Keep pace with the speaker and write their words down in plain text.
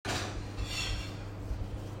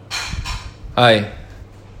Hi,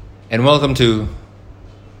 and welcome to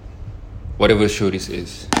whatever show this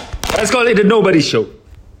is. Let's call it the Nobody Show.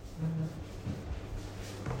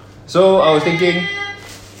 So I was thinking,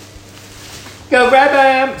 go grab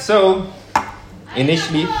him. So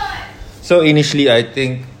initially, I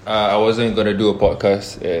think I wasn't gonna do a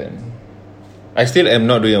podcast, and I still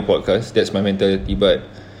am not doing a podcast. That's my mentality. But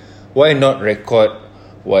why not record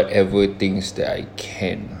whatever things that I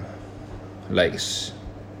can? Like,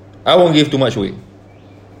 I won't give too much away.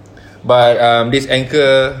 But this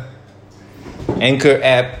Anchor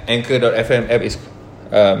app, Anchor.fm app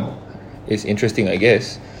is interesting, I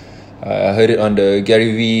guess. I heard it on the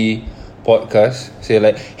Gary V podcast. Say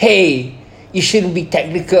like, hey, you shouldn't be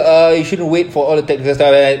technical. You shouldn't wait for all the technical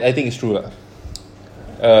stuff. I think it's true.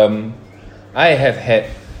 I have had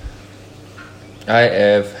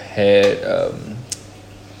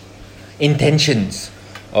intentions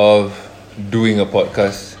of doing a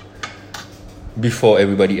podcast before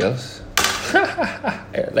everybody else.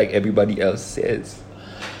 Like everybody else says.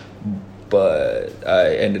 But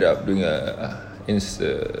I ended up doing a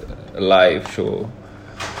live show.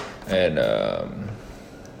 And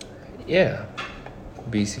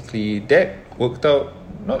basically that worked out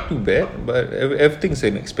not too bad. But everything's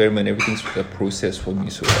an experiment. Everything's a process for me.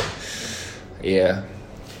 So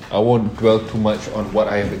I won't dwell too much on what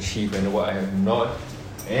I have achieved and what I have not.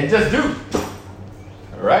 And just do.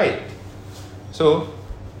 Alright. So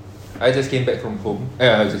I just came back from home.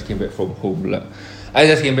 I just came back from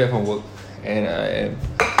work, and I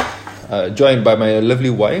am joined by my lovely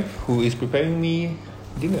wife, who is preparing me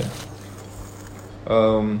dinner.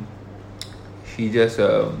 She just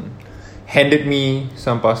handed me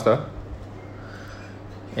some pasta,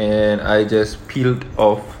 and I just peeled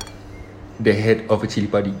off the head of a chili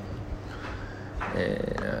padi.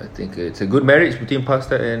 And I think it's a good marriage between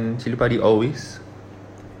pasta and chili padi always.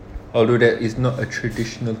 Although that is not a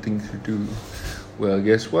traditional thing to do. Well,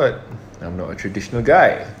 guess what? I'm not a traditional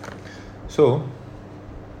guy. So,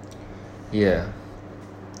 in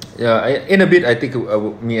a bit I think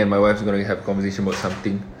me and my wife are going to have a conversation about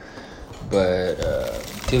something. But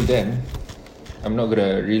till then, I'm not going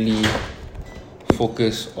to really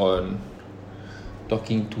focus on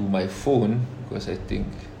talking to my phone, because I think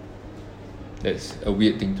that's a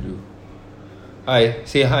weird thing to do. Hi,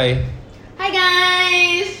 say hi. Hi guys.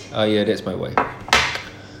 That's my wife.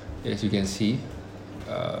 As you can see,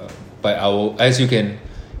 as you can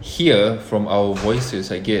hear from our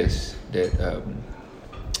voices, I guess that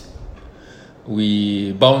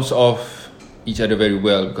we bounce off each other very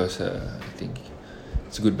well, because I think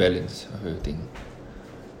it's a good balance of everything.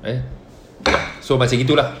 Right? So macam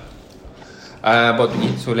gitulah. About to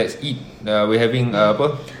eat, so let's eat. We're having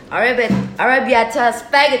apa? Arrabbiata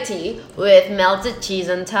spaghetti with melted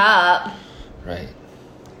cheese on top. Right.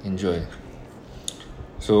 Enjoy.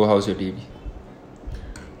 So how's your day?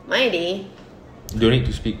 My day? Don't need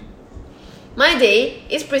to speak. My day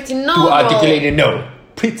is pretty normal. To articulate it, no.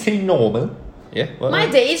 Pretty normal. Yeah? What? My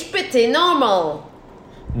day is pretty normal.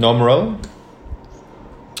 Normal?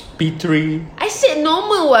 P3. I said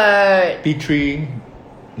normal word. P3.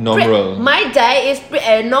 Normal. My day is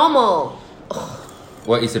pretty normal.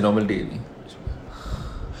 What is a normal day?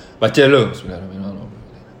 Baca lo. Bismillahirrahmanirrahim.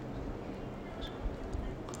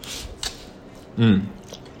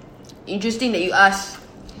 Interesting that you asked.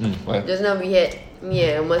 What? Just now we had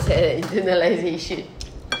almost had an internalization.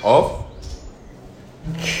 Of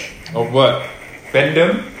what?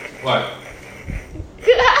 Fandom? What?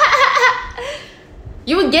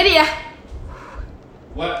 You won't get it, yeah?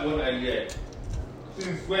 What won't I get?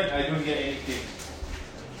 Since when I don't get anything?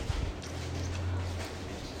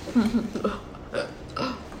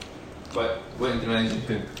 What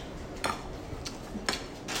internalization?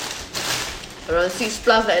 Around 6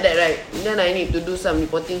 plus like that, right? Then I need to do some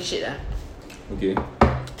reporting shit lah. Okay.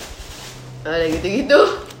 Like gitu-gitu.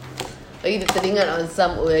 Lagi kita teringat on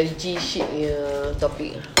some OSG shit punya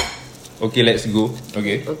topik. Okay, let's go.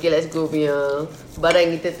 Okay, let's go punya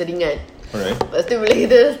barang kita teringat. Alright. Lepas tu bila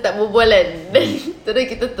kita start berbual kan, terus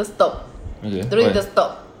kita terstop. Okay. Terus kita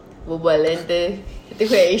stop berbual dan kita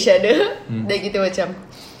tengok at each other. Dan kita macam,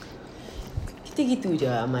 kita gitu je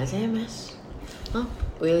Mas.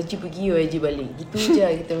 OLG pergi, OLG balik. Gitu je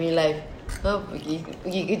kita punya life.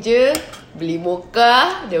 Pergi kerja, beli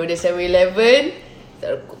mocha daripada 7-Eleven,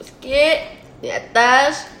 taruh rokok sikit di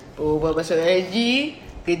atas, bawa masuk OLG,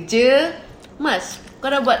 kerja. Mas,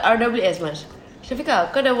 kau dah buat RWS Mas?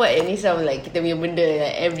 Syafiqah, kau dah buat ni some like kita punya benda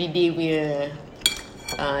like everyday punya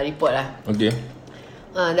report lah. Okay.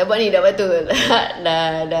 Dah buat ni, dah buat tu.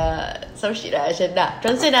 dah some shit dah, macam dah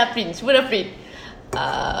transfer dah print, semua dah print.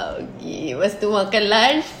 Lepas tu makan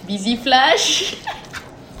lunch, busy flush.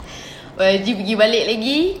 YG pergi balik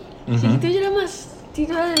lagi. Macam itu je lah mas. Itu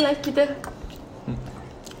lah life kita.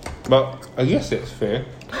 But I guess that's fair.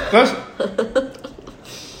 Because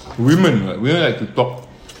women like to talk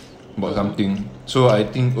about something. So I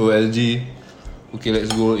think OLG, okay let's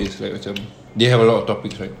go, is like macam they have a lot of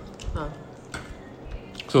topics, right?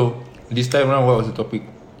 So this time around, what was the topic?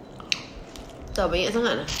 Tak banyak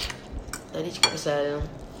sangat lah. Tadi cakap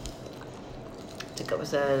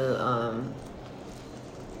pasal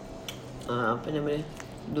apa nama dia,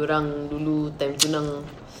 dorang dulu time tunang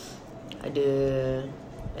ada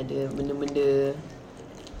benda-benda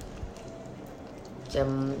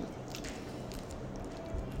macam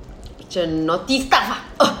naughty stuff lah.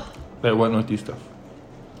 Like what naughty stuff?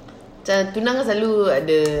 Macam tunang kan selalu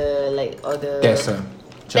ada like all the Test lah,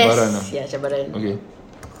 cabaran lah. Ya, cabaran. Okay.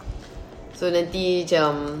 So nanti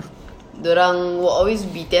macam dorang will always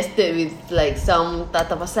be tested with like some tak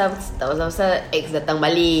pasal ex datang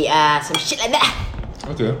balik, some shit like that.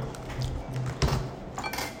 Okay.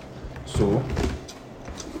 So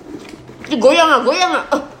Goyang lah.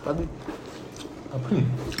 Babi. apa ni?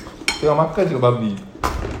 Tengah makan cakap babi.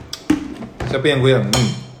 Siapa yang goyang? Ni.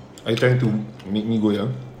 Are you trying to make me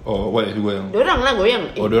goyang? Or what is goyang? Dorang lah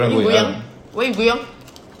goyang. Dorang you goyang. Why you goyang?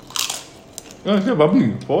 Ya, saya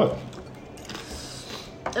babi. For what?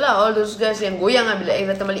 Yalah, all those guys yang goyang lah bila ex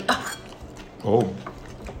datang balik. Oh.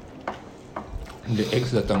 The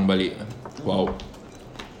ex datang balik. Wow.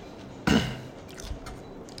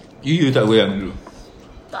 You tak goyang dulu?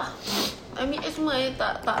 Tak. I mean ex semua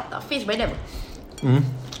tak face by them.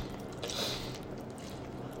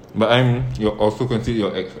 But you're also consider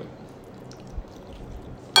your ex, right?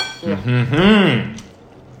 Yeah.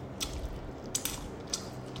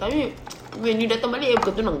 Tapi when you datang balik,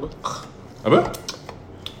 bukan tunang tu. Apa?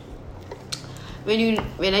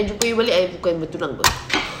 When I jumpa you balik, I bukan bertunang tu.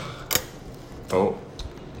 Oh.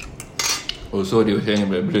 Oh, so dia sayang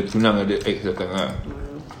bila tunang ada ex datang lah.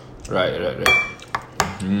 Right.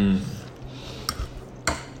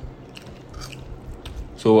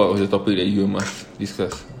 So what was the topic that you must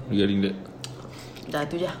discuss regarding that? Dah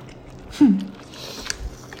tu je.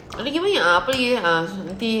 Lagi banyak apa lagi?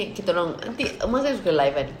 Nanti kita orang, nanti masa suka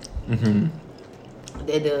live kan.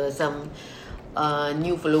 Dia ada some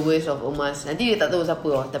new followers of Omas. Nanti dia tak tahu siapa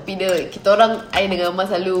lah. Tapi kita orang, I dengan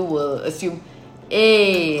Omas selalu will assume,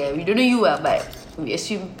 we don't know you lah, but we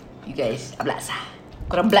assume you guys bloods lah.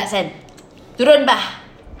 Korang bloods kan? Turun bah.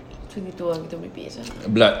 So gitu lah, kita merepek lah.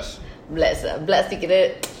 Bloods ni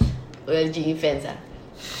kira OLG fans lah.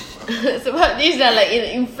 Sebab these are like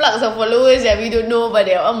influx of followers that we don't know, but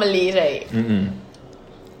they are all Malays, right?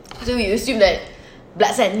 So we assume that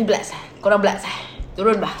bloods kan, ni bloods lah. Korang bloods lah.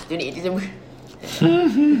 Turun bah, donate December.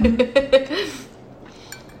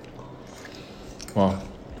 Wow.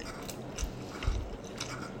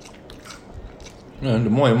 No,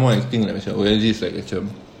 the more and more I think like macam OLG is like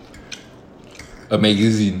macam a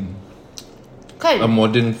magazine. Kan? A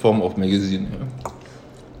modern form of magazine.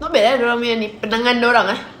 Not bad lah dorang punya ni. Penangan dorang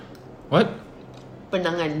lah. What?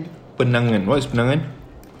 Penangan. What is penangan?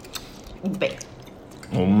 Impact.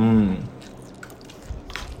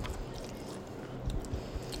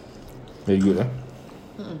 Very good lah.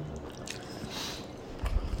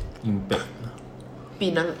 Impact.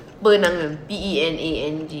 Penangan.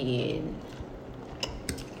 PENANG.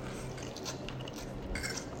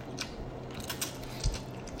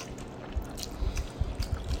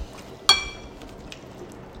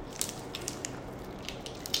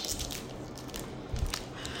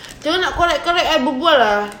 Jangan nak korek-korek I berbual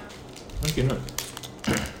lah. Okay, not.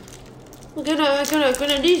 Kena.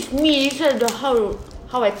 This me. This is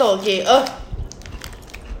how I talk, okay? Are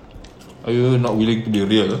you not willing to be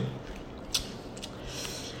real?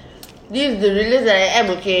 This is the realest that I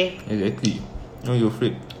am, okay? Exactly. No, you're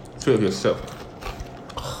afraid of yourself.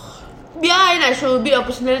 Biar I nak show a bit of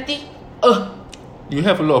personality. You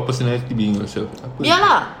have a lot of personality being yourself. Apa?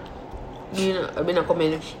 Biarlah. Dia nak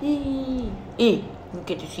komen.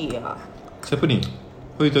 Mungkin tu siap. Siapa ni?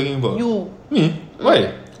 Who are you talking about? You. Me? Why?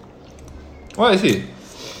 What I say?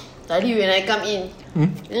 Tadi when I come in,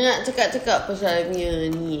 dia nak cakap pasal punya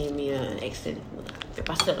accent. Dia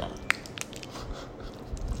pasal lah.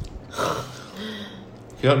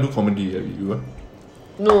 Cannot do comedy you ah.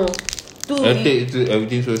 No. I take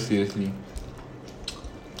everything so seriously.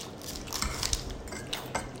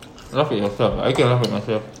 Laugh at yourself. I can laugh at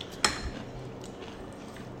myself.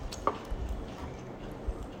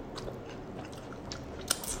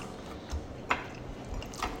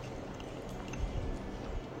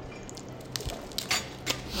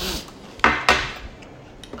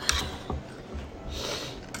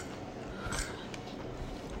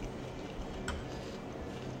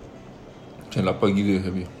 Macam lapar gila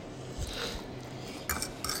habis.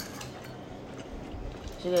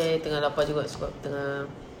 Saya tengah lapar juga sebab tengah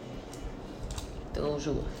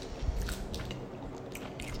usu.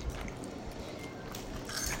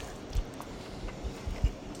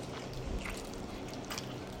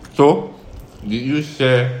 So, did you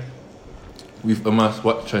share with Emas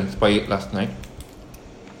what transpired last night?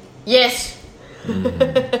 Yes.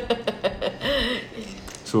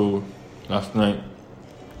 So, last night,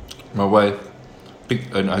 my wife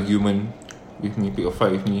picked an argument with me, picked a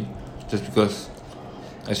fight with me, just because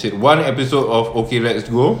I said one episode of Okay Let's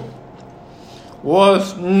Go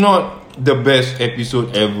was not the best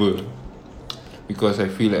episode ever, because I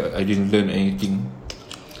feel like I didn't learn anything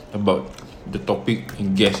about the topic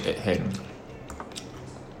and guest at hand.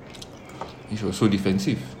 It was so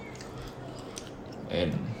defensive,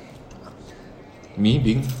 and me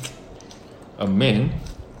being a man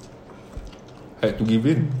had to give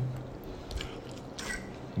in.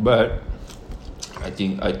 But I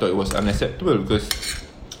thought it was unacceptable because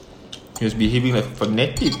he was behaving like a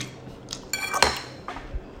fanatic.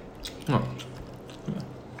 No.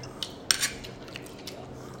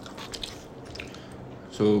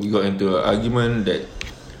 So we got into an argument that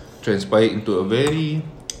transpired into a very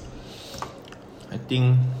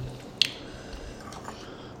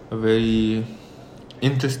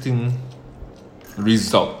interesting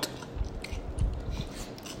result.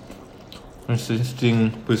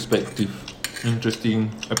 Interesting perspective.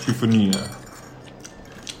 Interesting epiphany.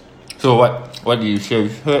 So what did you share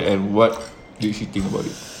with her and what did she think about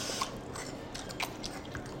it?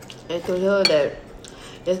 I told her that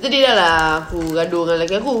yesterday lah aku gaduh dengan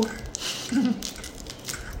lelaki aku.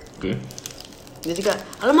 Okay. Dia cakap,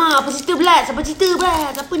 alamak, apa cerita Blad? Siapa cerita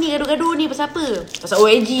Blad? Apa ni gaduh-gaduh ni? Pasal apa? Pasal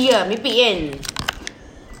OIG lah, mepek kan?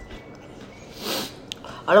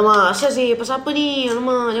 Alamak, asal sih? Pasal apa ni?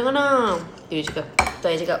 Alamak, jangan lah. Dia cakap,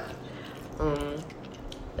 saya cakap,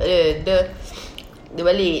 dia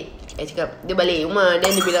balik. Saya cakap, dia balik rumah.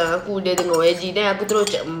 Dan dia bilang aku, dia dengar OIG. Dan aku terus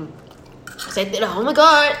cakap, excited lah, oh my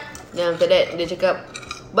god. Dan after that, dia cakap,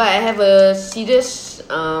 but I have a serious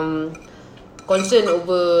concern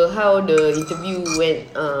over how the interview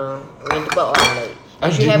went about like. I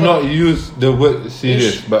did not use the word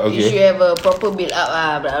serious, but okay. You should have a proper build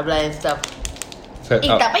up blah blah and stuff. Set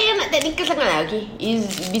up. Tak payah nak technical sangat lah, okay.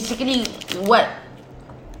 It's basically what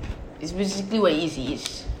it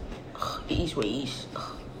is. It is what it is.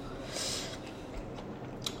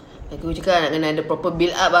 Aku cakap nak kena ada proper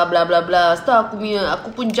build up blah blah blah. Setelah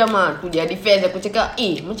aku pun jam lah. Tu dia defense aku cakap,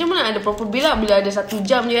 macam mana ada proper build up bila ada 1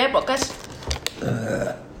 jam je podcast.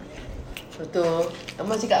 Betul.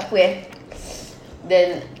 Abang cakap apa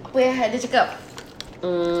Dan apa dia cakap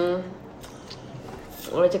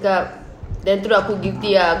orang cakap. Dan terus aku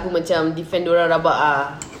guilty lah. Aku macam defend diorang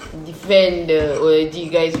rabak defend the OG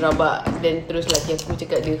guys rabak. Dan terus laki aku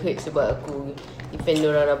cakap dia hurt sebab aku defend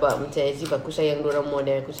diorang rabak. Macam as if aku sayang diorang more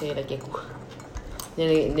than aku sayang laki aku.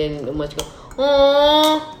 Dan Umar cakap,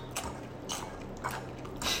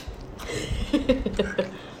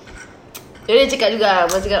 dia cakap juga.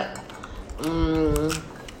 Umar cakap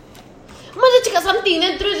Umar dia cakap something.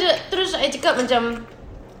 Dan terus saya cakap macam,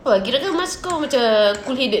 kira kan mas kau macam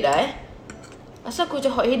cool headed dah asal aku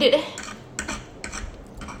macam hot headed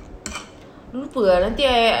lupa lah. Nanti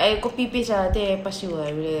I copy paste lah. Nanti I pass you lah.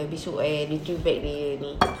 Bila besok I retrieve back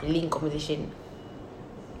ni link conversation.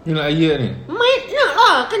 You nak ayat ni? Nak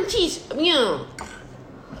lah. Kan cheese punya.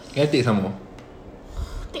 Can I take some more?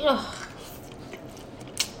 Take lah.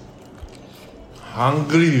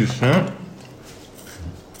 Hungry, huh?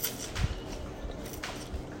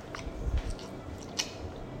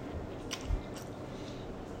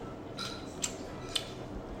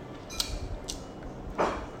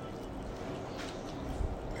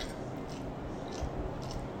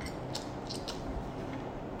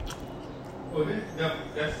 Oh,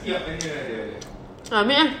 dah siap ni ada.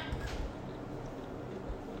 Ambil lah.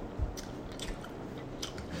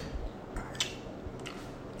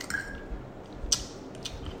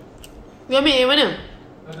 You ambil yang mana?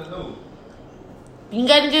 Tak tahu.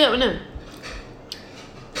 Pinggan je kat mana?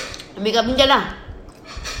 Ambil kat pinggan lah.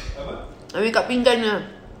 Apa? Ambil kat pinggan lah.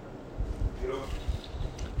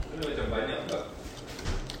 Ini macam banyak tak?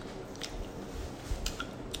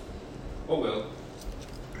 Oh well.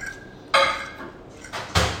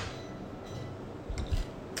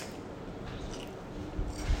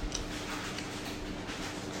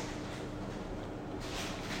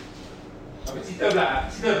 Apa cerita pula?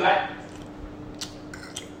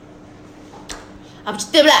 Apa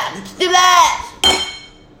cerita pula?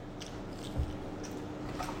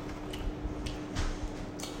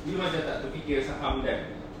 Dia macam tak terfikir saham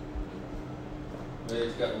dan Dia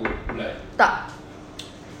cakap blood. Tak.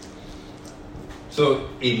 So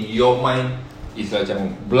in your mind is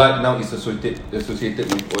macam blood now is associated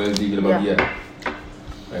with OLD gila babi lah.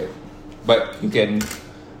 Right. But you can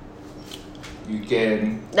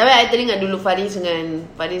Tapi I teringat dulu Faris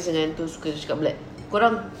dengan tu suka cakap blood.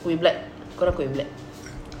 Korang kuih blood.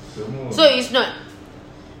 semua.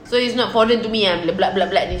 So it's not foreign to me lah. Bila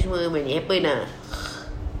blood ni semua ni happen lah.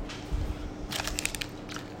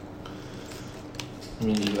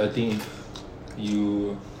 I think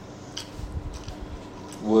you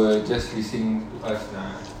were just listening to us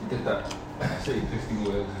lah. Kita tak so interesting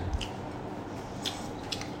world.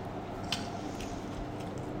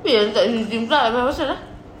 Ya, tak interesting pula. Apa pasal lah?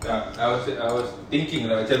 I was thinking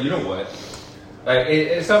lah, macam you know what? Like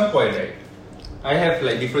at some point, right, I have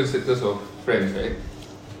like different circles of friends, right?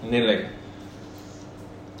 And then like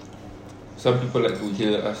some people like to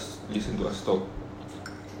hear us, listen to us talk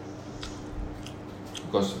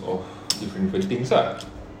because of different things lah.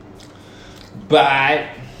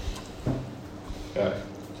 But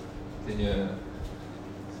the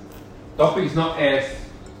topic is not as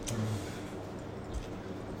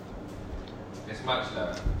much lah.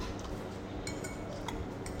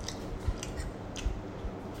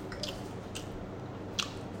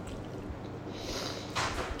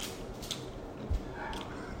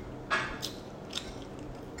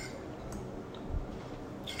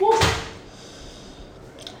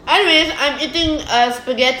 Anyways, I'm eating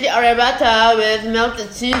spaghetti arrabbiata with melted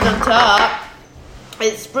cheese on top.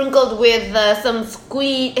 It's sprinkled with some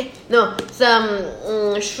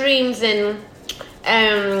shrimps and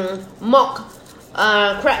mock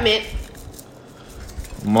crab meat.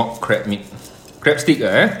 Mock crab meat. Crab stick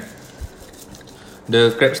eh?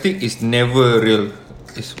 The crab stick is never real.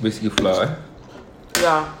 It's basically flour.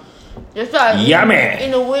 Yeah. That's why Yummy!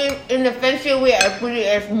 in a fancy way I put it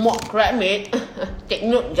as mock crab meat. Take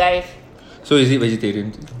note guys. So is it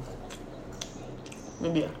vegetarian?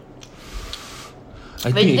 Maybe.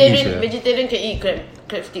 I think it is. Vegetarian can eat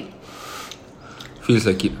crab stick. Feels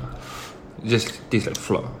like it. It just tastes like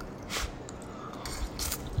flour.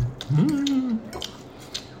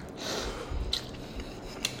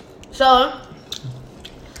 So,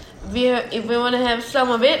 if we want to have some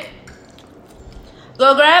of it,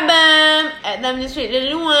 go grab them at Dam Street the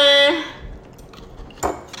new one.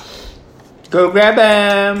 Go grab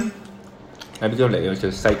them. I become like macam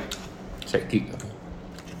sidekick.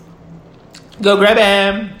 Go grab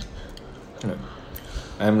them.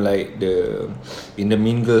 I'm like in the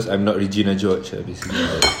Mean Girls. I'm not Regina George basically.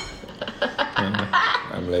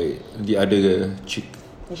 I'm like the other chick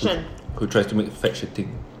who tries to make fetch a thing.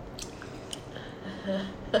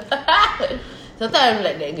 Sometimes I'm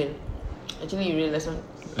like that girl. Actually you realise one.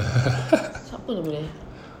 Siapa nama dia?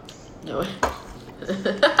 No.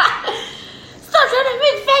 Stop trying to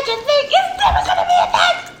make fetch a thing. It's never gonna be a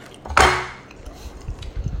thing.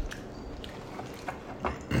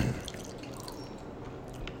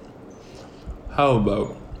 How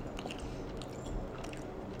about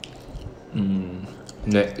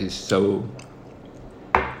that is so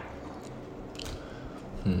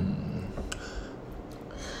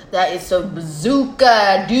That is so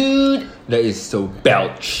bazooka, dude. that is so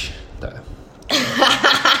belch. That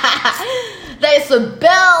is so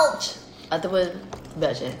belch. Ataupun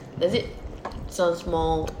belch Does it sound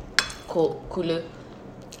small, cooler?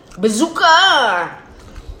 Bazooka.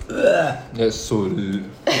 That's so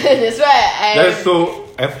That's why that's so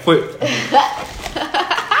effort.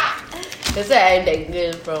 That's why I'm that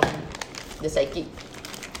girl from the psychic.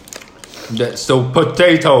 That's so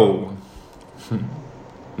potato.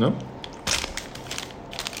 No?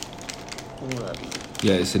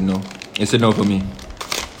 Yeah, it's a no. It's a no for me.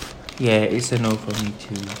 Yeah, it's a no for me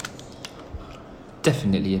too.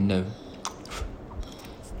 Definitely a no.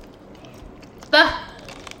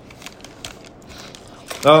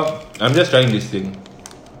 Oh, I'm just trying this thing.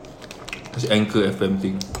 This Anchor FM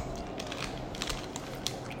thing.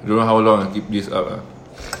 Don't know how long I keep this up. I'm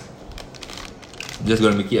just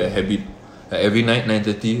gonna make it a habit. Like every night,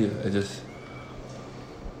 9:30, I just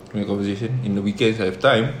make conversation. In the weekends, I have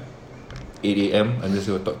time. 8 a.m. I'm just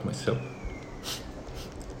gonna talk to myself.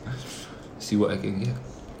 See what I can get.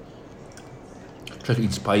 Try to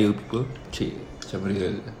inspire people. Macam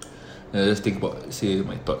real. I just think about, say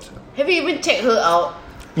my thoughts. Have you even checked her out?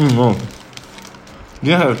 No.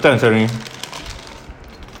 Dia have time sekarang ni.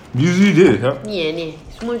 Busy dia. Ni.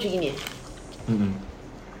 Semua macam gini.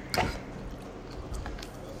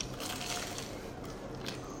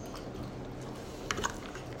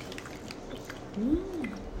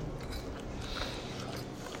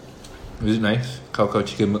 Is it nice? Cow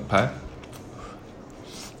chicken milk pie.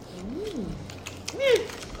 Yeah,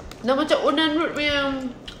 Dah macam Onan Road punya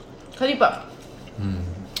Kalipap.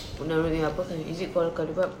 Onan Road ni apa kan? Is it called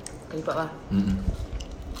Kalipap? Kalipap lah.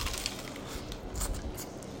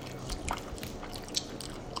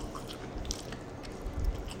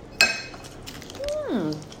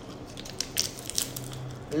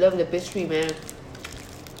 Love the pastry, man.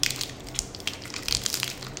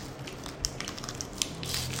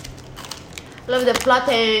 Love the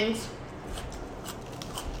plantains.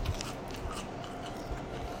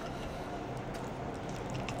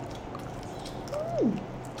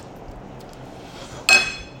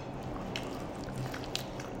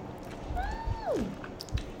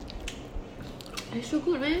 It's so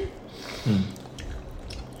good, man.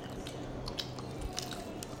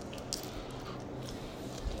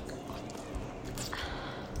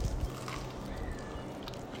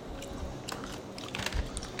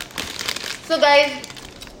 So guys,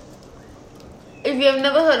 if you have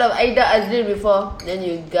never heard of Aida Azrin before, then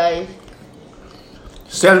you guys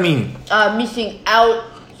Tell me. are missing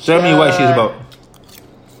out. Tell me what she's about.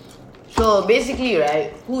 So basically,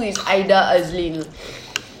 right, who is Aida Azlin?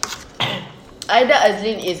 Aida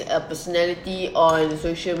Azlin is a personality on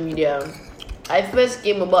social media. I first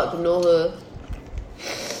came about to know her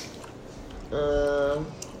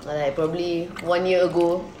like probably 1 year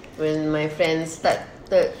ago when my friends started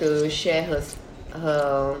to share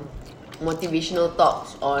her motivational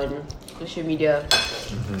talks on social media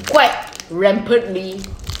quite rampantly.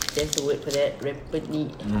 There's a word for that,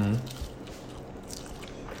 rampantly.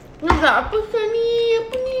 Nak apa sah ni?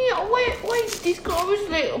 Apa ni? Why is this girl always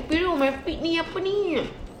like appearing on my feed ni? Apa ni?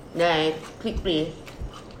 Then I click play.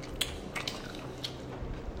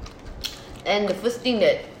 And the first thing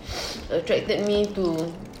that attracted me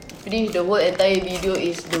to finish the whole entire video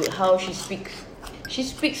is how she speaks. She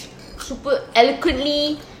speaks super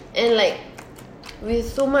eloquently and like with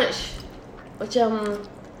so much macam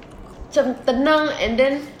tenang, and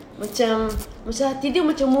then macam hati dia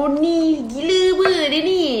macam murni gila apa dia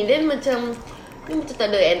ni. Then macam tak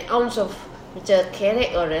ada an ounce of macam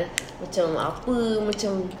kerek or macam apa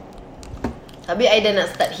macam. Habis I dah nak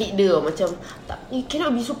start hate dia macam tak, you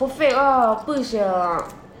cannot be so perfect lah. Apa siap.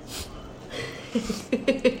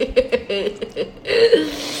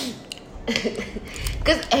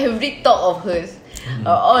 Cause every talk of hers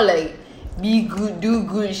are all like be good, do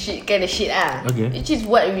good shit kind of shit ah. Okay. Which is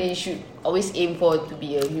what we should always aim for, to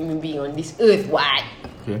be a human being on this earth. What?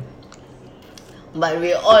 Okay. But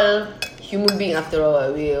we're all human being after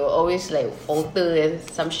all. We always like falter and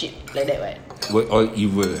some shit like that, right? We're all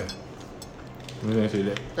evil. When I say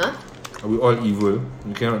that, Huh? are we all evil?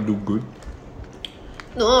 We cannot do good.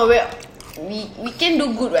 No, we can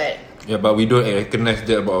do good, right? Yeah, but we don't recognize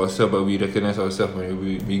that about ourselves. But we recognize ourselves when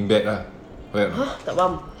we being bad lah. Right? Huh? Tak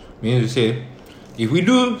faham. Meaning to say, if we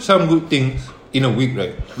do some good things in a week,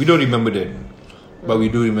 right, we don't remember them, but we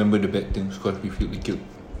do remember the bad things because we feel guilt,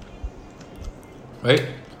 right?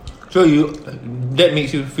 So that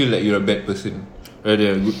makes you feel like you're a bad person rather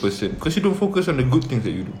than a good person because you don't focus on the good things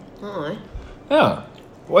that you do. Oh, eh? Yeah.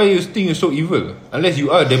 Why you think you're so evil? Unless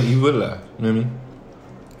you are damn evil lah. You know what I mean?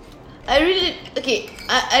 I really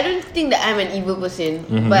I don't think that I'm an evil person,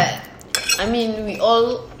 but I mean we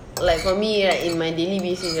all, like for me, like in my daily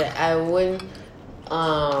basis, right, I won't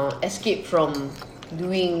escape from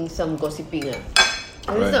doing some gossiping.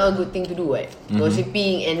 It's not a good thing to do, right?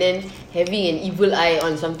 Gossiping and then having an evil eye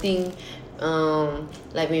on something.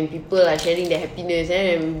 Like when people are sharing their happiness,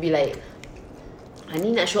 and we'll be like,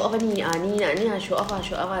 ni nak show off ni, ni nak show off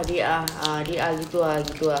dia gitu.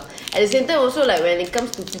 At the same time also, like when it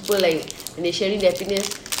comes to people, like when they sharing their happiness,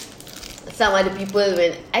 some other people,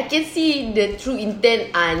 when I can see the true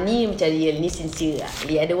intent, ni macam real, ni sincere lah.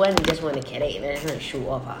 The other one just want to carry and then show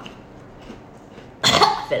off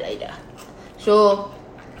felt like that. So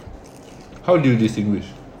How do you distinguish?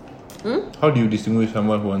 How do you distinguish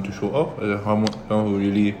someone who wants to show off and someone who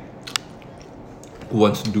really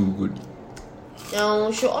wants to do good?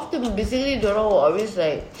 yang show off tu basically diorang will always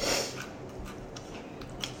like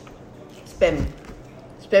spam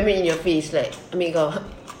it in your face, like ambil kau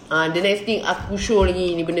the next thing aku show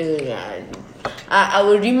lagi ni benda. I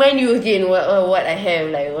will remind you again what I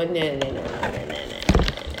have, like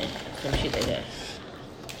some shit like that.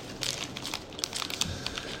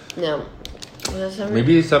 Now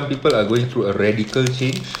Maybe some people are going through a radical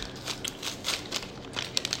change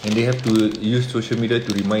and they have to use social media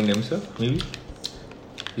to remind themselves. Maybe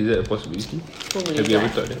is that a possibility? Have you ever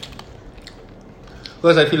thought that?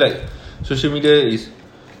 Because I feel like social media is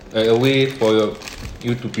like a way for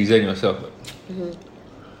you to present yourself.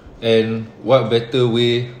 And what better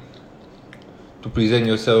way to present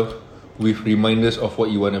yourself with reminders of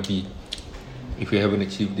what you want to be? if you haven't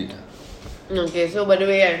achieved it. Okay, so by the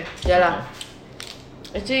way kan, yalah.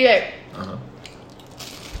 Actually right,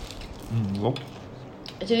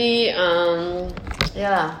 Actually,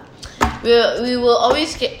 yeah, we will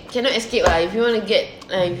always cannot escape lah. If you wanna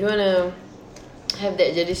if you wanna have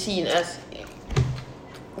that jealousy in us,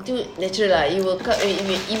 itu natural lah. It will come.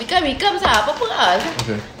 It becomes lah. Apa lah.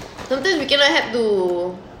 Okay. Sometimes we cannot help to.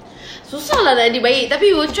 Susah lah nak jadi baik,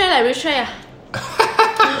 tapi we'll try lah.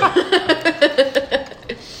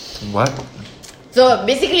 What? So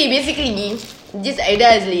basically, just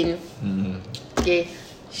Aida Azlin. Okay,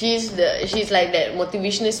 she's like that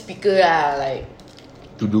motivational speaker lah, like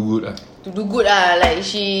to do good lah. Like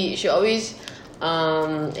she always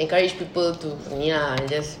encourage people to ni lah,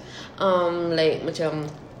 just like macam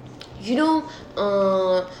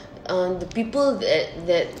the people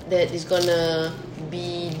that is gonna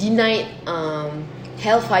be denied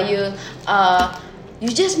hellfire, you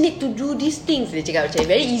just need to do these things. Dia cakap macam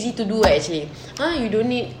very easy to do actually. You don't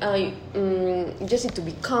need you just need to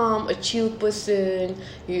be calm, a chill person.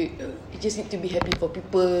 You just need to be happy for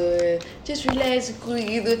people. Just relax, cool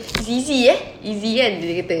gitu. It's easy easy kan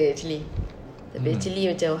dia kata actually. Tapi actually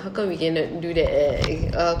macam how come we cannot do that?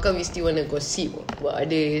 How come we still wanna gossip about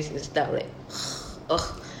others and stuff like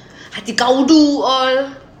hati kaudu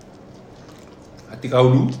all. Hati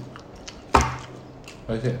kaudu?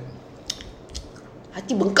 What is that?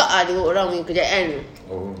 Hati bengkak lah tengok orang punya kerjaan.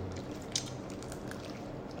 Oh.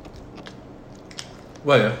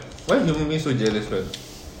 Why human being so jealous, right?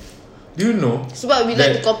 Do you know? Sebab we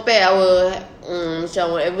like to compare our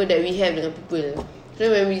macam whatever that we have dengan people. So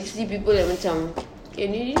when we see people yang macam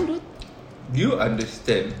ni do. Do you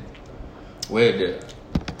understand where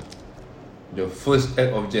the first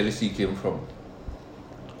act of jealousy came from?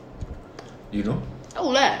 You know?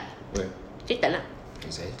 Tahu lah. Where? Syaitan lah.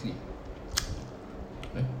 Exactly.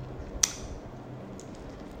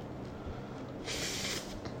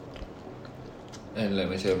 And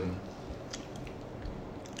like macam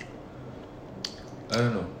I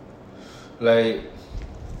don't know, like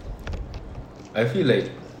I feel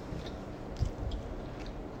like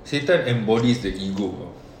Satan embodies the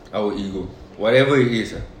ego, our ego, whatever it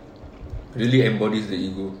is, really embodies the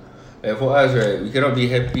ego. Like for us, right, we cannot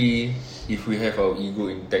be happy if we have our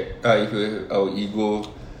ego intact. If we have our ego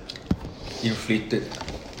inflated.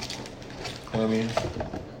 You know what I mean?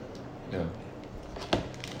 Yeah.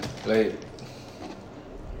 Like,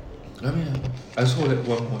 I saw like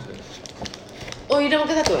one more. Oh, you dah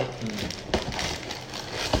makan satu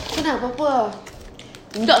Kenapa apa?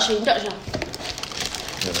 Indulge lah.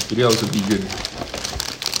 Yeah, today I was a vegan.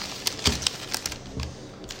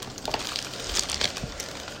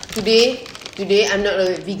 Today I'm not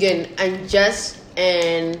a vegan. I'm just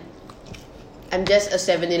a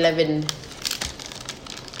 7-Eleven.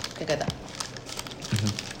 Kan kata?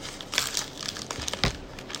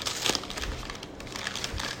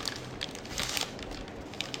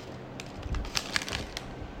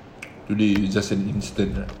 Today is just an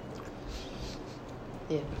instant, right?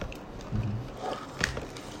 Yeah.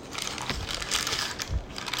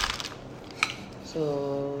 So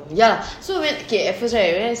yeah. So when at first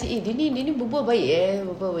right, when I say dia ni berbual baik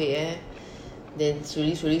then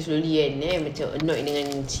slowly kan macam annoyed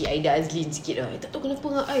dengan si Aida Azlin sikit lah. Tak tahu kenapa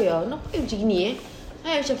dengan I kenapa I macam gini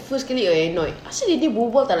I macam first kali annoyed. Asal dia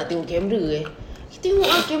berbual tak nak tengok kamera Kita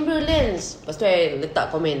tengok kamera lens. Lepas tu I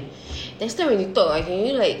letak komen, next time when you talk can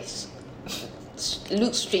you like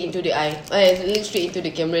look straight into the eye, look straight into the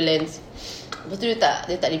camera lens. Lepas tu dia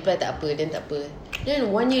tak reply, tak apa. Then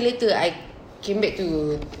 1 year later I came back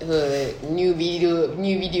to her new video.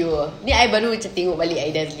 Ni I baru macam tengok balik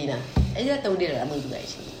Aida Azlin lah. I dah tahu dia dah lama juga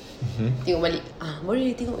actually. Tengok balik baru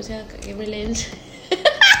dia tengok saya kat camera lens.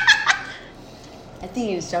 I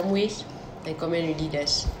think in some ways my comment really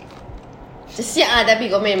does. Macam siap tapi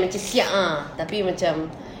komen macam siap tapi macam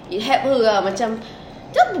it help her macam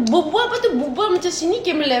dia berbual macam sini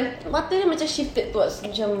kamera lens, mata dia macam shifted towards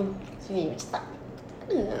macam sini, macam tak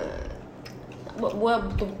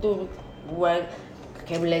buat betul-betul buat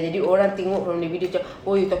kamera lens. Jadi orang tengok from the video macam,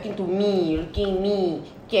 oh you talking to me, looking me,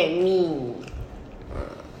 look at me.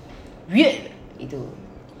 Weird itu.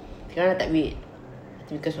 Sekarang tak weird,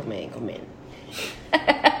 it's because of my comment.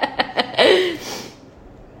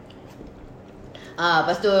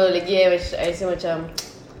 Lepas tu lagi I rasa macam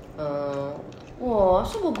wah,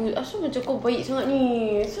 asal bagus, asal macam kau baik sangat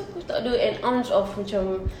ni. Asal kau tak ada an ounce of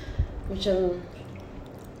macam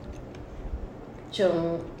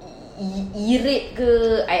irate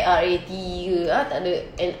ke, IRAT ke, tak ada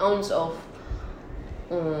an ounce of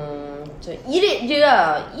macam irate je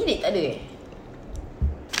lah. Irate tak ada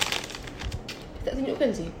Tak tunjukkan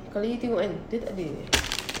sih. Kalau you tengok kan, dia tak ada.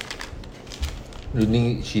 You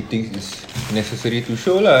think she thinks it's necessary to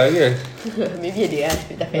show lah, I guess. Maybe ada lah.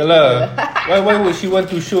 Tak Yalah. Why would she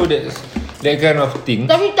want to show that kind of thing?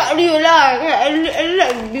 Tapi tak real lah. I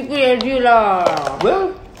like people yang real lah.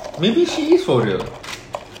 Well, maybe she is for real.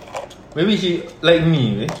 Maybe she like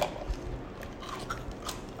me, eh?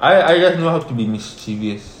 I just know how to be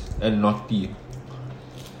mischievous and naughty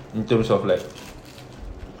in terms of like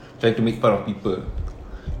trying to make fun of people.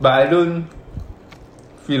 But I don't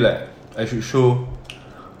feel like I should show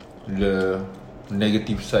the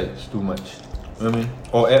negative sides too much. You know what I mean?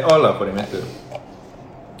 Or at all lah, for that matter.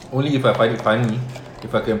 Only if I find it funny,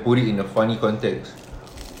 if I can put it in a funny context,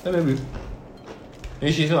 then maybe.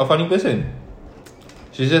 Maybe she's not a funny person.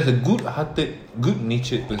 She's just a good-hearted,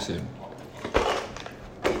 good-natured person.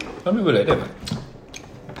 Some people like that, man.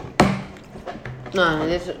 Nah,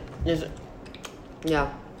 there's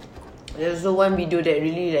yeah. There's also one video that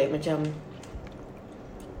really like macam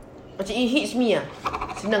it hits me lah.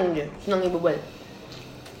 Senang je berbual.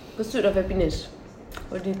 Pursuit of happiness.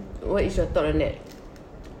 What is your thought on that?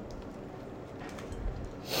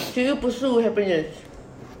 Should you pursue happiness?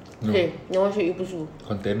 No. Okay, now what should you pursue?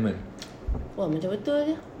 Contentment. Wah, macam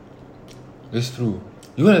betul je. That's true.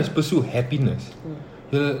 You want to pursue happiness.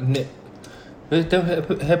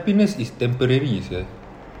 Happiness is temporary, sir.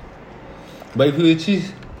 But if you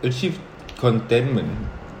achieve contentment,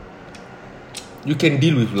 you can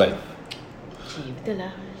deal with life. Betul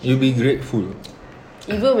lah. You'll be grateful.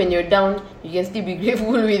 Even when you're down, you can still be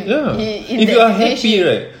grateful with. Yeah. In If that you are situation. happy,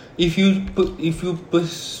 right? If you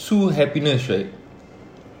pursue happiness, right?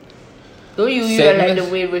 Don't you are like Sadness.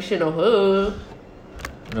 the way version of her.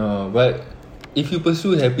 No, but if you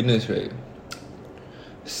pursue happiness, right?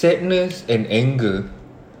 Sadness and anger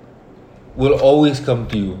will always come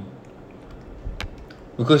to you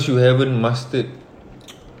because you haven't mastered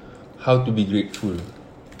how to be grateful.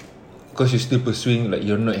 Because you're still pursuing like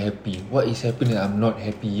you're not happy. What is happening? I'm not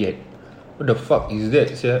happy yet. What the fuck is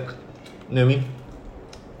that, sia? You know what I mean?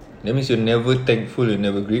 That means you're never thankful, you're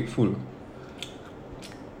never grateful.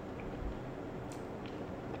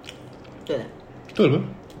 Betul lah. Betul kan?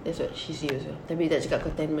 That's what she say also. Tapi dia tak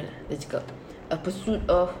cakap contentment. Dia cakap a pursuit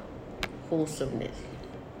of wholesomeness.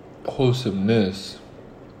 Wholesomeness.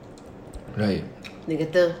 Right. Dia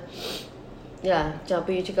kata, ya, macam apa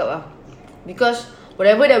you cakap lah. Because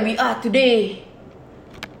whatever that we are today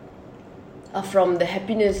are from the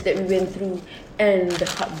happiness that we went through and the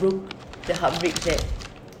heartbreak that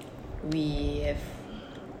we have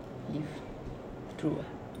lived through.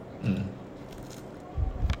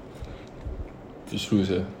 It's true,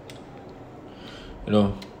 sir. You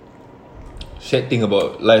know, sad thing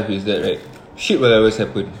about life is that, right? Shit will always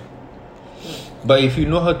happen. But if you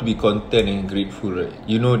know how to be content and grateful, right?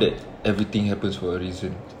 You know that everything happens for a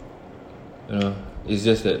reason. You know, it's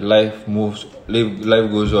just that life moves,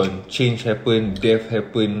 life goes on. Change happen, death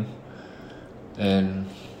happen,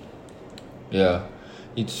 and yeah,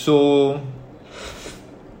 it's so.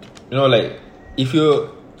 You know, like if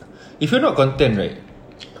you're not content, right?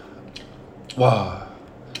 Wow,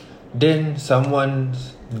 then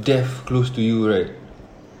someone's death close to you, right,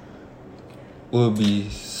 will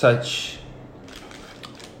be such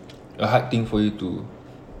a hard thing for you to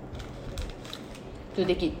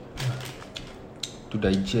take it. To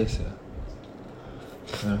digest.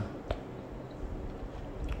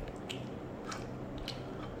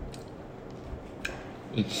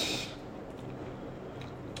 It's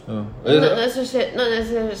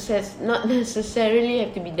not necessarily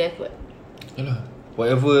have to be death. What? yalah,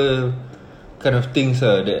 whatever kind of things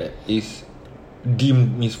that is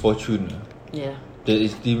deemed misfortune, Yeah. that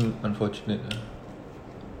is deemed unfortunate,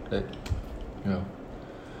 right? Yeah.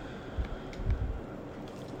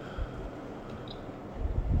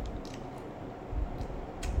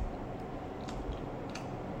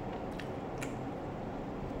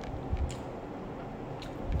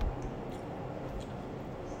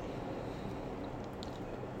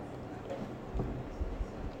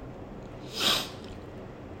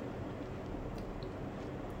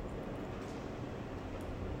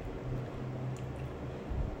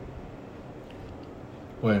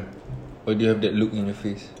 Why do you have that look in your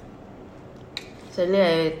face? Suddenly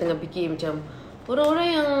I tengah fikir macam orang-orang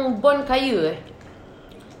yang born kaya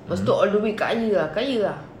lepas tu all the way kaya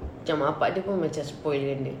lah. Macam apa dia pun macam spoil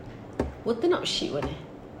dengan dia. Will turn out shit one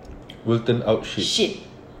Will turn out shit. Shit.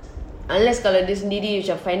 Unless kalau dia sendiri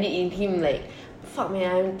macam find it in him like, fuck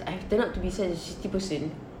man, I've turned out to be such a shitty person,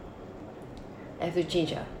 I have to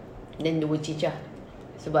change lah. Then dia will change lah.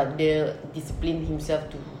 Sebab dia discipline himself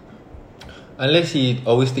to. Unless he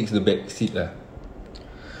always takes the back seat lah.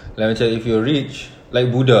 Like macam if you're rich,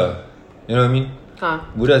 like Buddha, you know what I mean?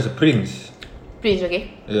 Buddha is a prince. Prince, okay?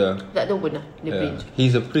 Yeah. Tak tahu pun lah. Dia Yeah. prince.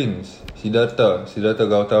 He's a prince. Siddhartha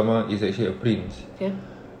Gautama is actually a prince. Okay.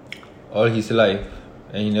 All his life,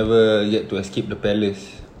 and he never get to escape the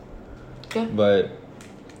palace. Okay. But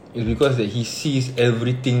it's because that he sees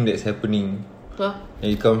everything that's happening, and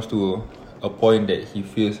it comes to a point that he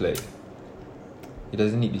feels like he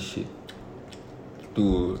doesn't need this shit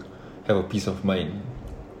to have a peace of mind.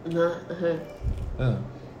 Yeah.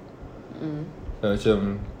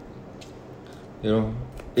 Macam, you know,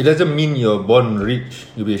 it doesn't mean you're born rich,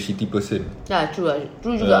 you'll be a shitty person. True lah.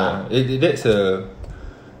 True juga.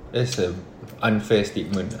 That's a unfair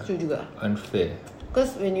statement. True juga. Unfair.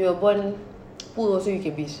 Because when you were born poor also you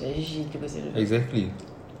can be a shitty person. Exactly.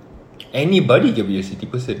 Anybody can be a shitty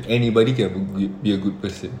person. Anybody can be a good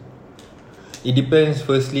person. It depends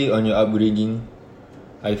firstly on your upbringing,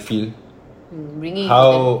 I feel. Bringing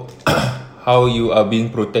How you are being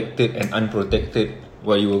protected and unprotected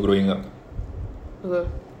while you were growing up. Okay.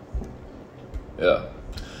 Yeah.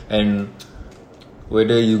 And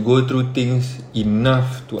whether you go through things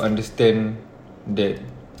enough to understand that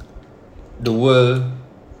the world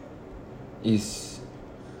is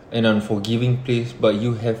an unforgiving place, but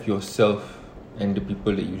you have yourself and the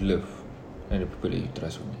people that you love and the people that you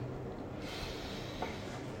trust only.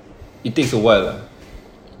 It takes a while lah.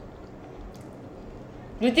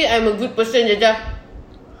 Do you think I'm a good person, Jaja?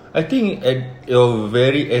 I think at your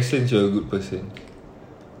very essence you're a good person.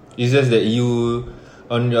 It's just that you,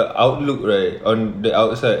 on your outlook, right, on the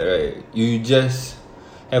outside, right, you just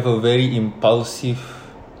have a very impulsive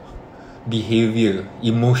behavior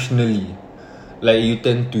emotionally. Like you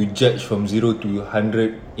tend to judge from 0 to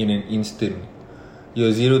 100 in an instant.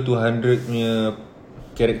 Your 0 to 100 punya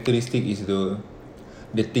characteristic is the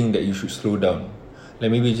thing that you should slow down.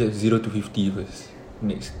 Like maybe just 0 to 50 first.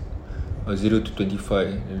 Next. Or 0 to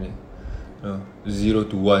 25. 0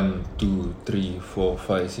 to 1, 2, 3, 4,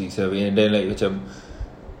 5, 6, 7. And then like macam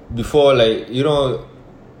before, like, you know,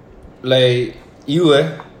 like you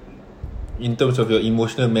in terms of your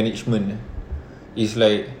emotional management is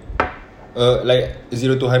like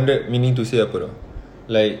 0 to 100 meaning to say apa tau?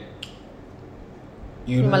 Like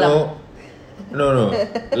you know, no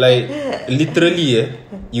like literally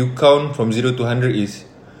you count from 0 to 100 is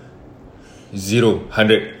 0,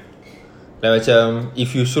 100. Like macam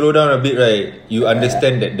if you slow down a bit, right, you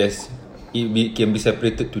understand that can be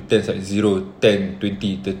separated to tens, like 0, 10,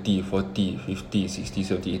 20, 30, 40, 50, 60,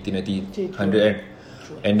 70, 80, 90, 100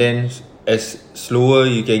 and then as slower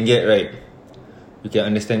you can get, right, you can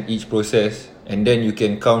understand each process, and then you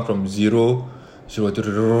can count from 0 to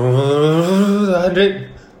 100,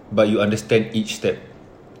 but you understand each step.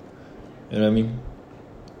 You know what I mean?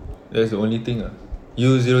 That's the only thing lah.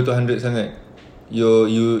 You 0 to 100 sangat.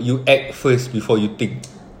 You act first before you think.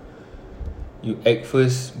 You act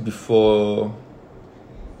first before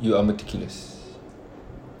you are meticulous.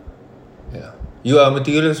 Yeah. You are a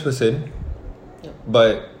meticulous person,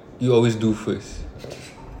 but you always do first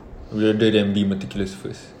rather than be meticulous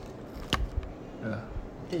first. Yeah.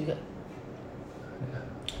 Itu juga.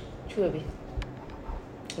 True habis.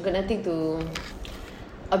 I got nothing to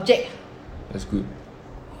object. That's good.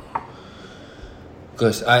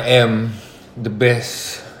 Because I am the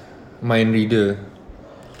best mind reader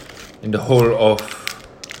in the whole of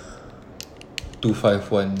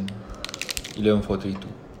 251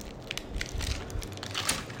 11432.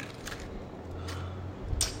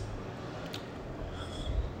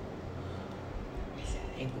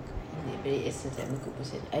 In the very essence, I'm a good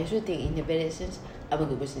person. I also think in the very essence, I'm a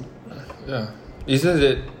good person. Yeah. It's just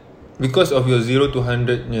that because of your 0 to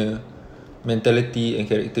 100 mentality and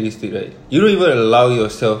characteristic, right, you don't even allow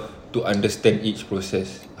yourself to understand each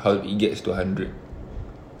process, how it gets to 100. You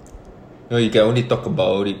know, you can only talk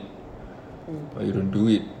about it, but you don't do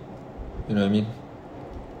it. You know what I mean?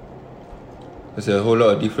 There's a whole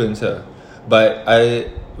lot of difference. But you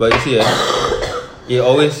see, it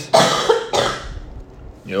always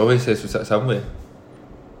has to start somewhere.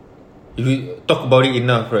 If you talk about it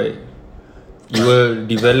enough, right, you will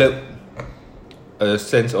develop a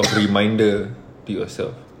sense of reminder to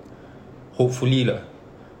yourself. Hopefully lah.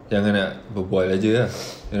 Jangan nak berbual aja lah.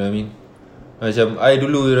 You know what I mean? Macam I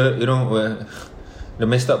dulu, you know, the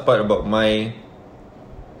messed up part about my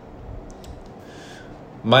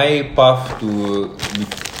path to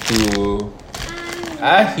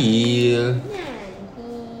Ahil.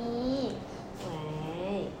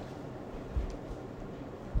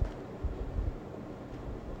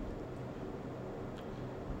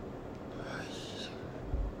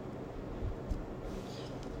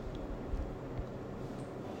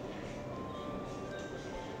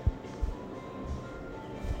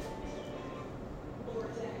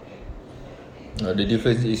 The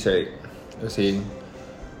difference is like I was saying,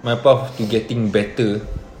 my path to getting better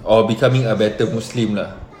or becoming a better Muslim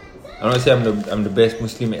lah. I'm not saying I'm the best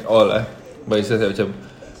Muslim at all lah, but it's just like macam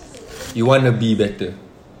you want to be better.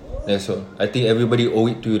 That's all. I think everybody owe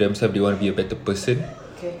it to themselves. They want to be a better person.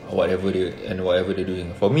 Okay. Or whatever they're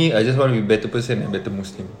doing. For me, I just want to be a better person and a better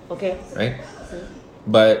Muslim. Okay. Right?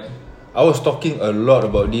 But I was talking a lot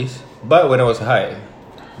about this, but when I was high,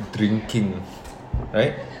 drinking,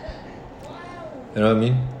 right? You know what I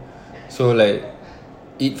mean? So like,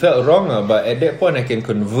 it felt wrong lah, but at that point I can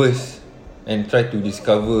converse and try to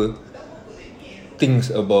discover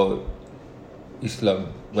things about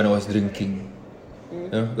Islam when I was drinking.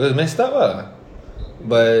 You know, it was messed up lah,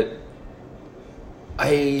 but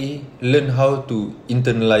I learned how to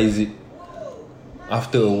internalize it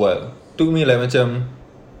after a while. Took me like macam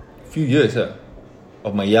few years lah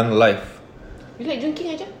of my young life. You like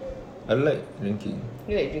drinking aja? I like drinking.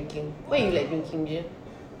 You like drinking. Why you like drinking je?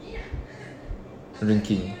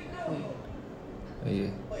 Drinking.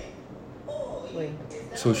 Yeah. Why?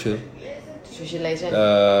 Social. Socialize kan?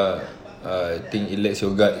 I think it lets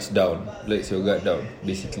your guards down. Lets your guard down,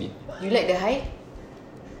 basically. You like the high?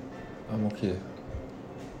 I'm okay.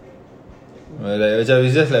 Like macam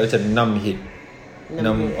it's just like macam numb head.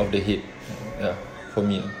 Numb of the head. Yeah, for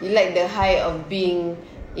me. You like the high of being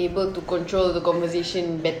able to control the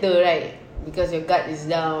conversation better, right? Because your guard is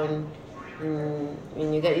down.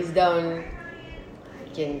 When your guard is down,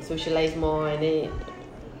 you can socialize more, and then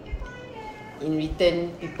in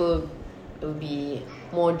return, people will be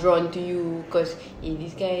more drawn to you because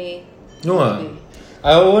this guy. No ah,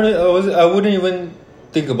 I wouldn't even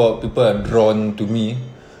think about people are drawn to me.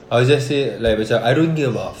 I would just say like macam I don't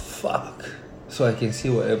give a fuck, so I can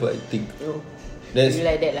say whatever I think. Oh, That's you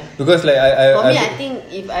like that lah. because like For me, I think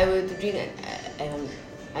if I were to drink,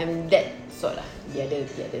 I'm that sort lah. The other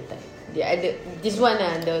type. This one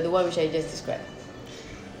lah, the one which I just described.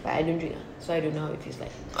 But I don't drink lah, so I don't know how it feels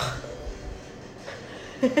like.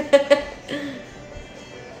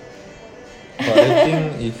 But I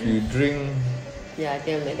think if you drink, Yeah, I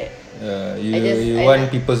think I'm like that. you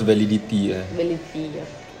want people's validity. Validity, yeah.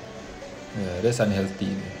 Yeah, that's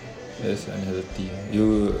unhealthy. That's unhealthy.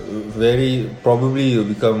 You probably you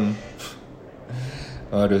become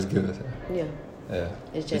one of those girls. Yeah. Yeah.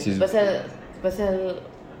 Which is pasal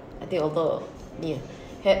I think Allah ni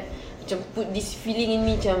had macam put this feeling in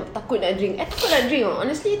me macam takut nak drink. Takut nak drink.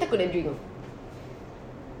 Honestly, takut nak drink.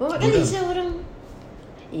 Berapa kali saya orang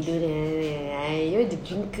you're the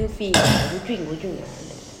drinker face. Go drink.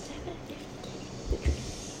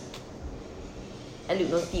 I look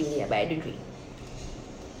naughty only, but I don't drink.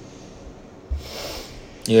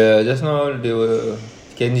 Yeah, just now they were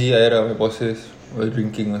Kenji, Aira, my bosses were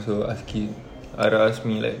drinking also, asking. Aira asked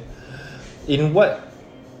me like, in what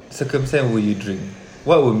circumstance will you drink?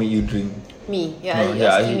 What will make you drink? Me? Yeah, no,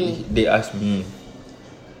 asking me. They asked me.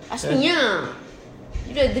 Ask me lah.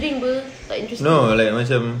 You dah drink ber, tak interesting. No, like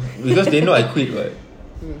macam because they know I quit, right?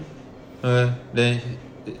 Then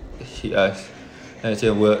she asked, and I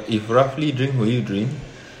said, well, if roughly drink, will you drink?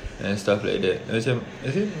 And stuff like that. I said,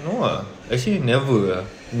 no ah. Actually, never ah.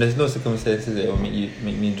 There's no circumstances that will make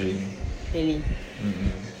me drink. Really?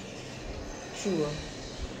 Sure.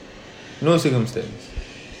 No circumstance.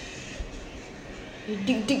 You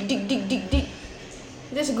dig.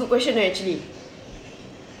 That's a good question actually.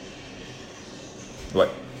 What?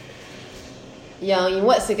 Yang in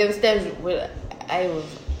what circumstance would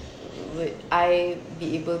I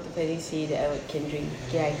be able to finally say that I can drink?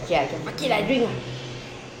 Okay, I can pakai lah drink lah.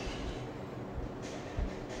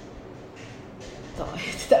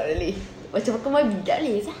 Tak really. Macam makan babi tak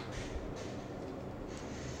boleh sah.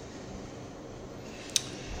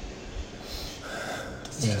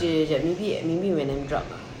 Sekejap, maybe when I'm drunk,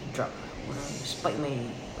 spike my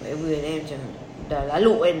whatever, then macam dah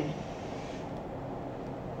lalu kan.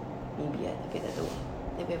 Maybe lah, tapi tak tahu.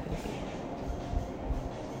 Tapi apa.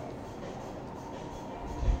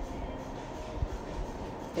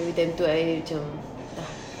 Every time tu I macam dah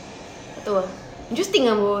tak tahu lah. Interesting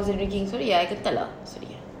lah bawa pasal drinking. Sorry lah, I kental lah.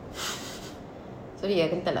 Sorry lah,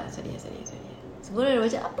 kental lah. Sorry. Semua orang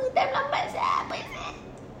macam, apa time lambat sah? Apa sah?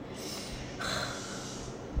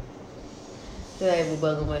 So I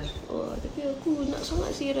berbual dengan Mas. Oh, tapi aku nak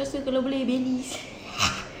sangat sih rasa kalau boleh Baileys.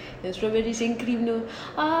 Dan strawberry and cream tu.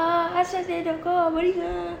 Asal saya dah kau, mari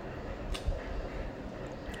lah.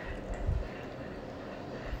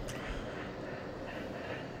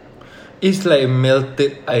 It's like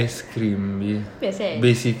melted ice cream. Biasa.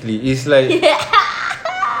 Basically, it's like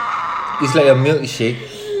it's like a milkshake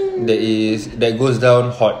that goes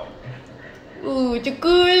down hot.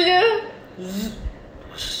 Cekul je.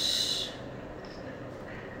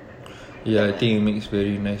 Yeah, I think it makes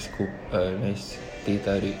very nice nice teh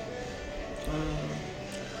tarik.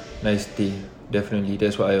 Nice tea. Definitely,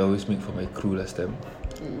 that's what I always make for my crew last time.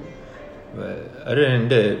 But other than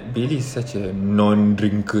that, Bailey is such a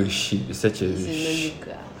non-drinker shit. It's such a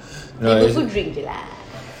juga. No, Saya it's- pun drink je lah.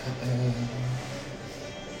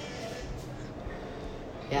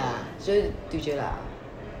 Ya, so tu je lah.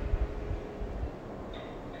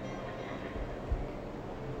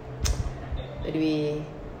 Anyway,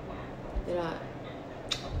 yalah,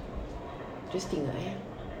 interesting lah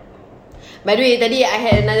By the way, tadi I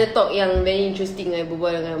had another talk yang very interesting. I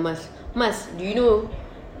berbual dengan Mas. Mas, do you know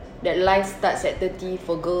that life starts at 30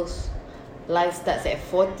 for girls, life starts at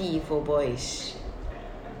 40 for boys,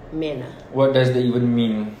 men ah. What does that even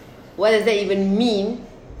mean? What does that even mean?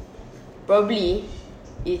 Probably,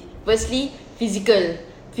 firstly, physical.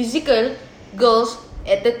 Physical, girls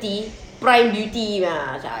at 30, prime beauty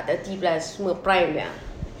lah. 30 plus, semua prime lah.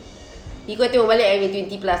 Ni kau tengok balik I 20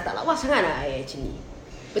 plus, tak lawa sangat lah I actually.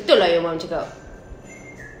 Betul lah yang mom cakap.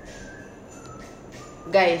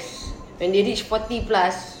 Guys, when they reach 40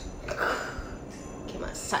 plus,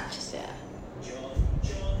 cannot such sia.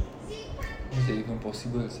 Is that even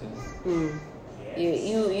possible, sir?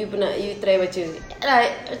 You pernah try baca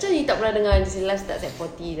macam you tak pernah dengar last starts at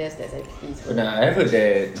 40, last starts at 50. Nah, I heard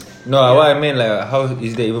that. No, what I meant like, how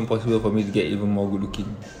is that even possible for me to get even more good looking?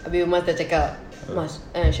 Habis Mas dah cakap, Mas,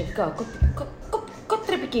 Syafiqah, kau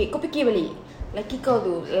try fikir, kau fikir balik. Laki kau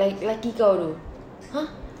tu,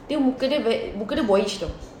 dia muka dia boyish tau.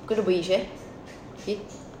 Muka dia boyish okay?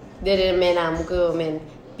 Dia ada man lah, muka man.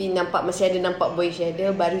 Tapi nampak, masih ada nampak boyish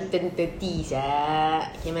dia baru turn 30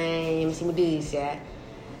 okay, man, masih muda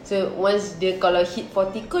So once dia kalau hit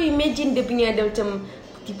 40, kau imagine dia punya ada macam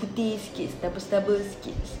putih-putih sikit, stubble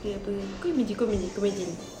sikit apa. Kau imagine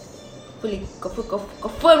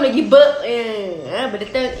confirm lagi berk. By the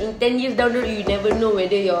time in 10 years down the road, you never know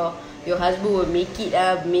whether your husband will make it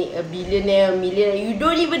make a billionaire, millionaire. You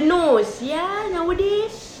don't even know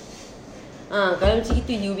nowadays. Kalau macam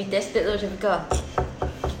itu, you be tested tau Syafiqah.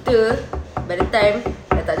 Kita by the time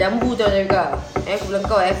dah tak jambu tau Syafiqah. Aku bilang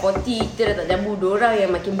kau 40 kita dah tak jambu. Diorang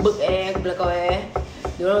yang makin berk aku bilang kau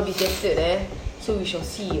diorang be tested So we shall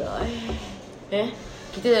see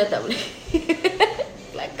kita dah tak boleh.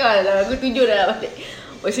 Kelakar lah. Aku tunjuk dah balik.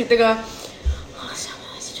 Masih tengah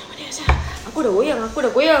Aku dah goyang.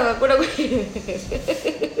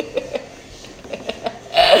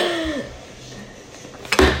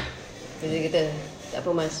 Dia kata, tak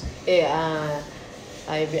apa Mas.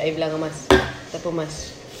 I bilang dengan Mas, tak apa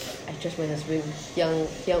Mas, I trust my husband.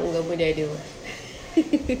 Yang agama dia ada Mas.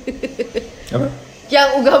 Apa? Yang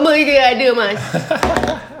agama dia ada Mas.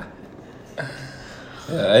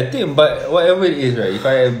 I think, but whatever it is, right? If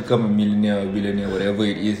I become a millionaire, billionaire, whatever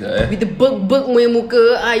it is, With the berk punya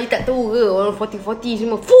muka, you tak tahu ke orang 40-40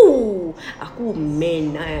 semua. Fuh, aku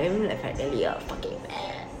man. I'm like finally fucking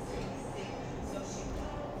man.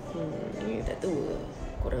 You tak tahu ke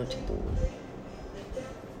korang macam tu.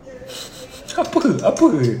 Apa?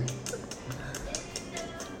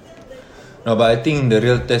 No, but I think the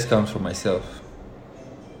real test comes from myself.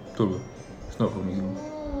 Betul. It's not from you.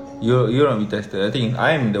 You're not be tested. I think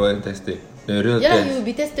I'm the one tested. The real Yeah, test. you will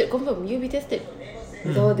be tested. Confirm, you will be tested.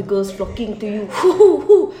 With all the girls flocking to you.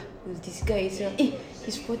 This guy is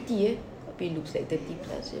he's 40 tapi looks like 30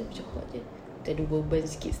 plus macam hot je. Kita ada beban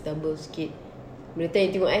sikit, stubble sikit. Benda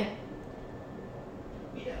time tengok I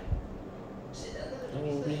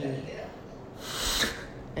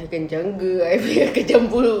akan jangga I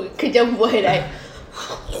kejambu I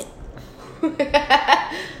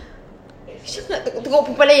Siapa nak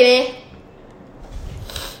tengok perempuan lain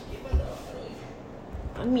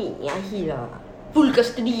Amin Yahi lah. Full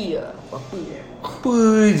custody lah. Apa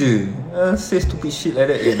je? Say stupid shit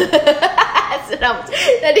like that kan? Seram.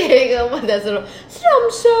 Tadi dengan Mas dah seram. Seram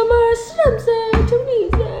sama. Macam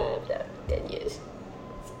ni. 10 years.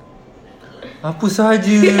 Apa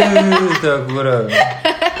sahaja tak korang.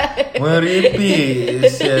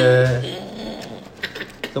 Merepek sial.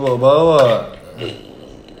 Kita bawa.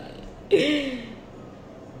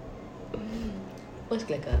 Mas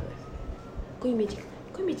kelakar Mas. Kau imagine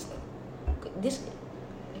dia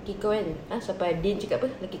laki kau kan sampai Din cakap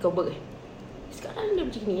apa, laki kau berk sekarang dia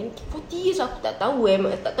macam ni 40 years aku tak tahu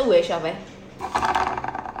Syaf ya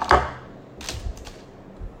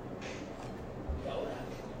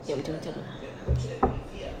macam-macam lah.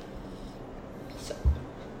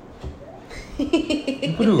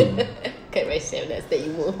 Apa tu? Cut myself nak start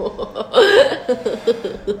emo.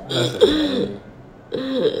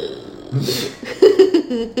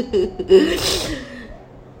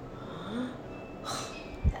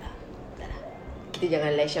 Kita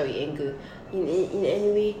jangan lash out with anger. In any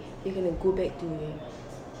way, you're gonna go back to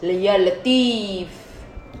Ya Latif.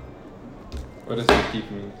 What does Latif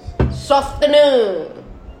means? Softener.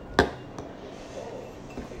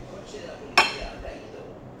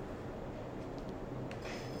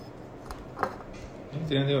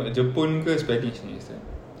 Tengok Jepun ke Spanish ni Ustaz?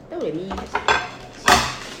 Tahu dah ni.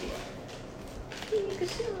 Ini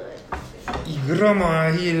kesian. Geram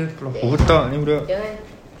Ahil. Otak ni budak. Jangan.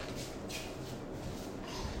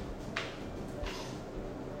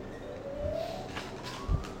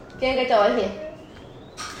 Jangan kacau ni.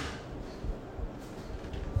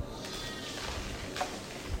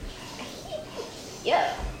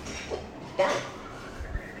 Ya. Dah.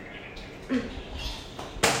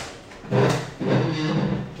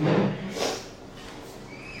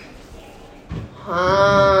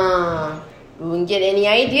 Don't get any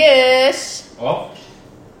ideas. Oh?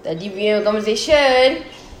 Tadi punya conversation.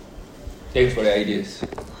 Thanks for the ideas.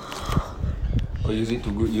 I'll use it to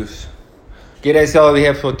good use. Okay, that's all we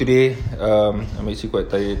have for today. I'm actually quite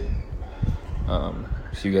tired.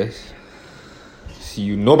 See you guys. See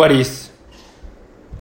you nobodies.